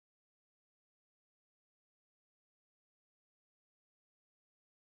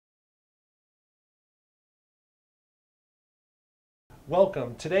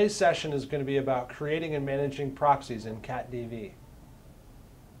Welcome. Today's session is going to be about creating and managing proxies in CatDV.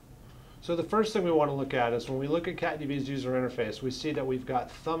 So the first thing we want to look at is when we look at CatDV's user interface, we see that we've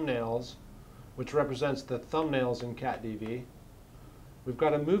got thumbnails, which represents the thumbnails in CatDV. We've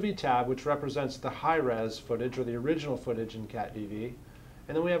got a movie tab, which represents the high-res footage or the original footage in CatDV.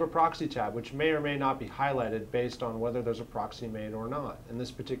 And then we have a proxy tab, which may or may not be highlighted based on whether there's a proxy made or not. In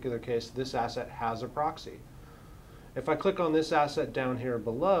this particular case, this asset has a proxy. If I click on this asset down here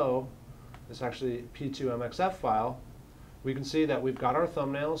below, this actually P2MXF file, we can see that we've got our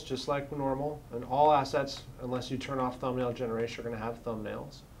thumbnails just like normal, and all assets, unless you turn off thumbnail generation, are going to have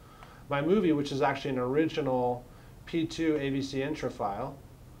thumbnails. My movie, which is actually an original P2 AVC intro file,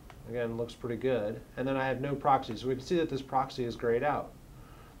 again, looks pretty good. And then I have no proxies. So we can see that this proxy is grayed out.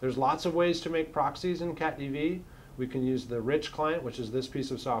 There's lots of ways to make proxies in CatDV. We can use the rich client, which is this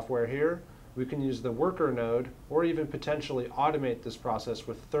piece of software here. We can use the worker node, or even potentially automate this process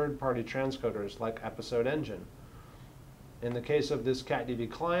with third-party transcoders like Episode Engine. In the case of this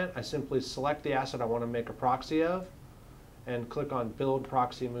CatDV client, I simply select the asset I want to make a proxy of and click on Build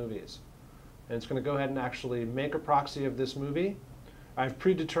Proxy Movies. And it's going to go ahead and actually make a proxy of this movie. I've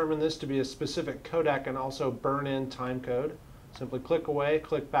predetermined this to be a specific codec and also burn-in timecode. Simply click away,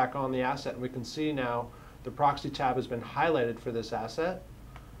 click back on the asset, and we can see now the proxy tab has been highlighted for this asset.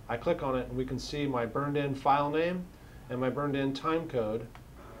 I click on it and we can see my burned in file name and my burned in timecode,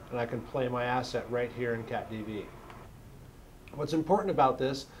 and I can play my asset right here in CatDV. What's important about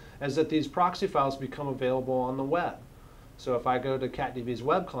this is that these proxy files become available on the web. So if I go to CatDV's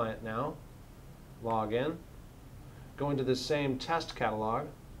web client now, log in, go into the same test catalog,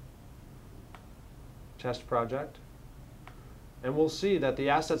 test project, and we'll see that the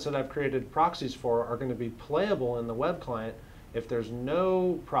assets that I've created proxies for are going to be playable in the web client. If there's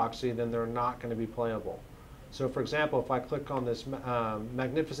no proxy, then they're not going to be playable. So for example, if I click on this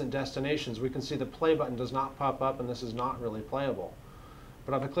Magnificent Destinations, we can see the play button does not pop up, and this is not really playable.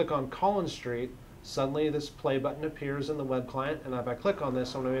 But if I click on Collins Street, suddenly this play button appears in the web client, and if I click on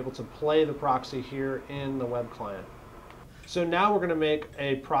this, I'm going to be able to play the proxy here in the web client. So now we're going to make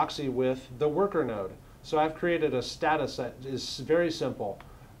a proxy with the worker node. So I've created a status that is very simple.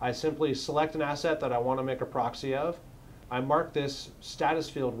 I simply select an asset that I want to make a proxy of. I mark this status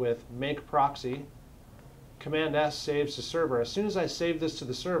field with Make Proxy. Command S saves to server. As soon as I save this to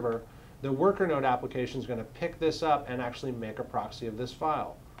the server, the worker node application is going to pick this up and actually make a proxy of this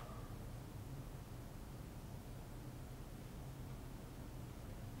file.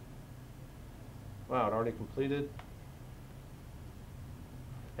 Wow, it already completed.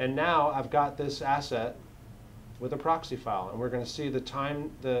 And now I've got this asset with a proxy file, and we're going to see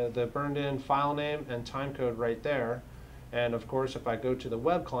the burned in file name and timecode right there. And of course, if I go to the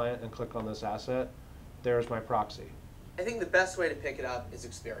web client and click on this asset, there's my proxy. I think the best way to pick it up is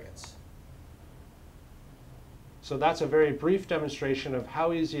experience. So that's a very brief demonstration of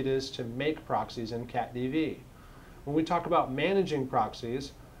how easy it is to make proxies in CatDV. When we talk about managing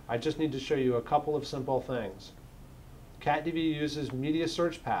proxies, I just need to show you a couple of simple things. CatDV uses media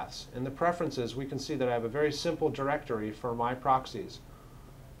search paths. In the preferences, we can see that I have a very simple directory for my proxies.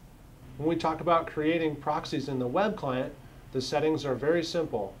 When we talk about creating proxies in the web client, the settings are very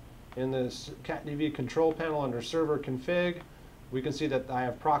simple. In this CatDV control panel under Server Config, we can see that I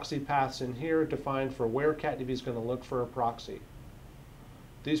have proxy paths in here defined for where CatDV is going to look for a proxy.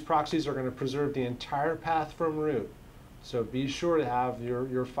 These proxies are going to preserve the entire path from root. So be sure to have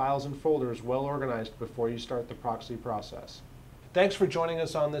your files and folders well organized before you start the proxy process. Thanks for joining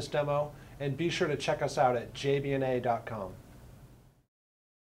us on this demo, and be sure to check us out at jbna.com.